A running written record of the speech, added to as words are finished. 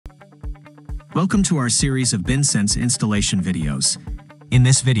Welcome to our series of BinSense installation videos. In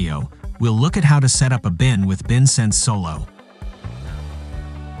this video, we'll look at how to set up a bin with BinSense Solo.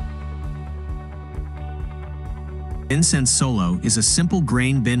 BinSense Solo is a simple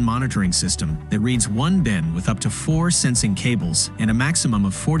grain bin monitoring system that reads one bin with up to 4 sensing cables and a maximum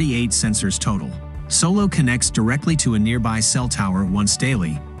of 48 sensors total. Solo connects directly to a nearby cell tower once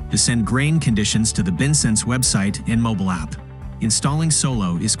daily to send grain conditions to the BinSense website and mobile app. Installing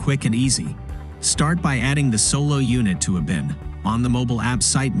Solo is quick and easy. Start by adding the Solo unit to a bin. On the mobile app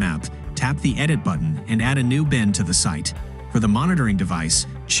sitemap, tap the Edit button and add a new bin to the site. For the monitoring device,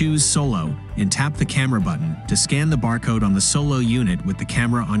 choose Solo and tap the camera button to scan the barcode on the Solo unit with the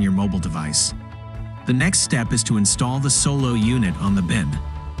camera on your mobile device. The next step is to install the Solo unit on the bin.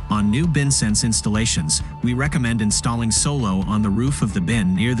 On new BinSense installations, we recommend installing Solo on the roof of the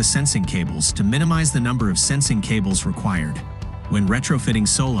bin near the sensing cables to minimize the number of sensing cables required. When retrofitting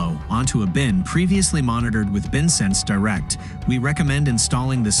Solo onto a bin previously monitored with BinSense Direct, we recommend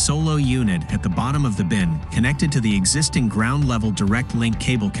installing the Solo unit at the bottom of the bin connected to the existing ground-level direct link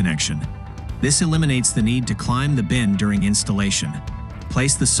cable connection. This eliminates the need to climb the bin during installation.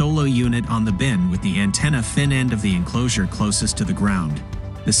 Place the Solo unit on the bin with the antenna fin end of the enclosure closest to the ground.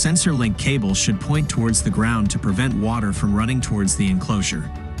 The sensor link cable should point towards the ground to prevent water from running towards the enclosure.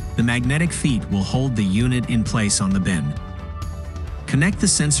 The magnetic feet will hold the unit in place on the bin. Connect the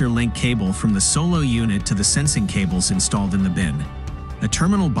sensor link cable from the Solo unit to the sensing cables installed in the bin. A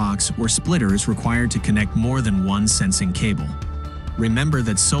terminal box or splitter is required to connect more than one sensing cable. Remember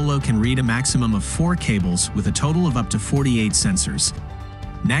that Solo can read a maximum of 4 cables with a total of up to 48 sensors.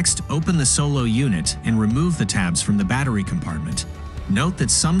 Next, open the Solo unit and remove the tabs from the battery compartment. Note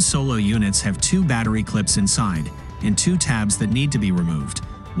that some Solo units have 2 battery clips inside and 2 tabs that need to be removed.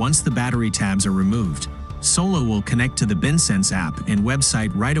 Once the battery tabs are removed, Solo will connect to the BinSense app and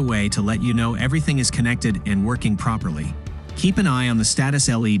website right away to let you know everything is connected and working properly. Keep an eye on the status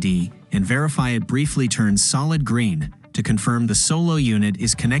LED and verify it briefly turns solid green to confirm the Solo unit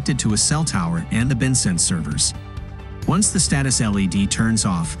is connected to a cell tower and the BinSense servers. Once the status LED turns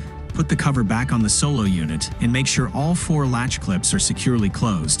off, put the cover back on the Solo unit and make sure all 4 latch clips are securely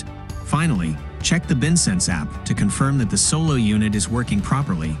closed. Finally, check the BinSense app to confirm that the Solo unit is working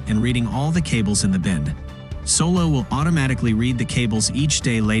properly and reading all the cables in the bin. Solo will automatically read the cables each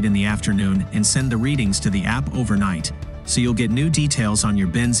day late in the afternoon and send the readings to the app overnight, so you'll get new details on your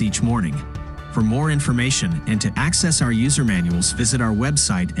bins each morning. For more information and to access our user manuals, visit our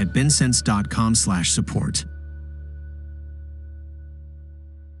website at binsense.com/support.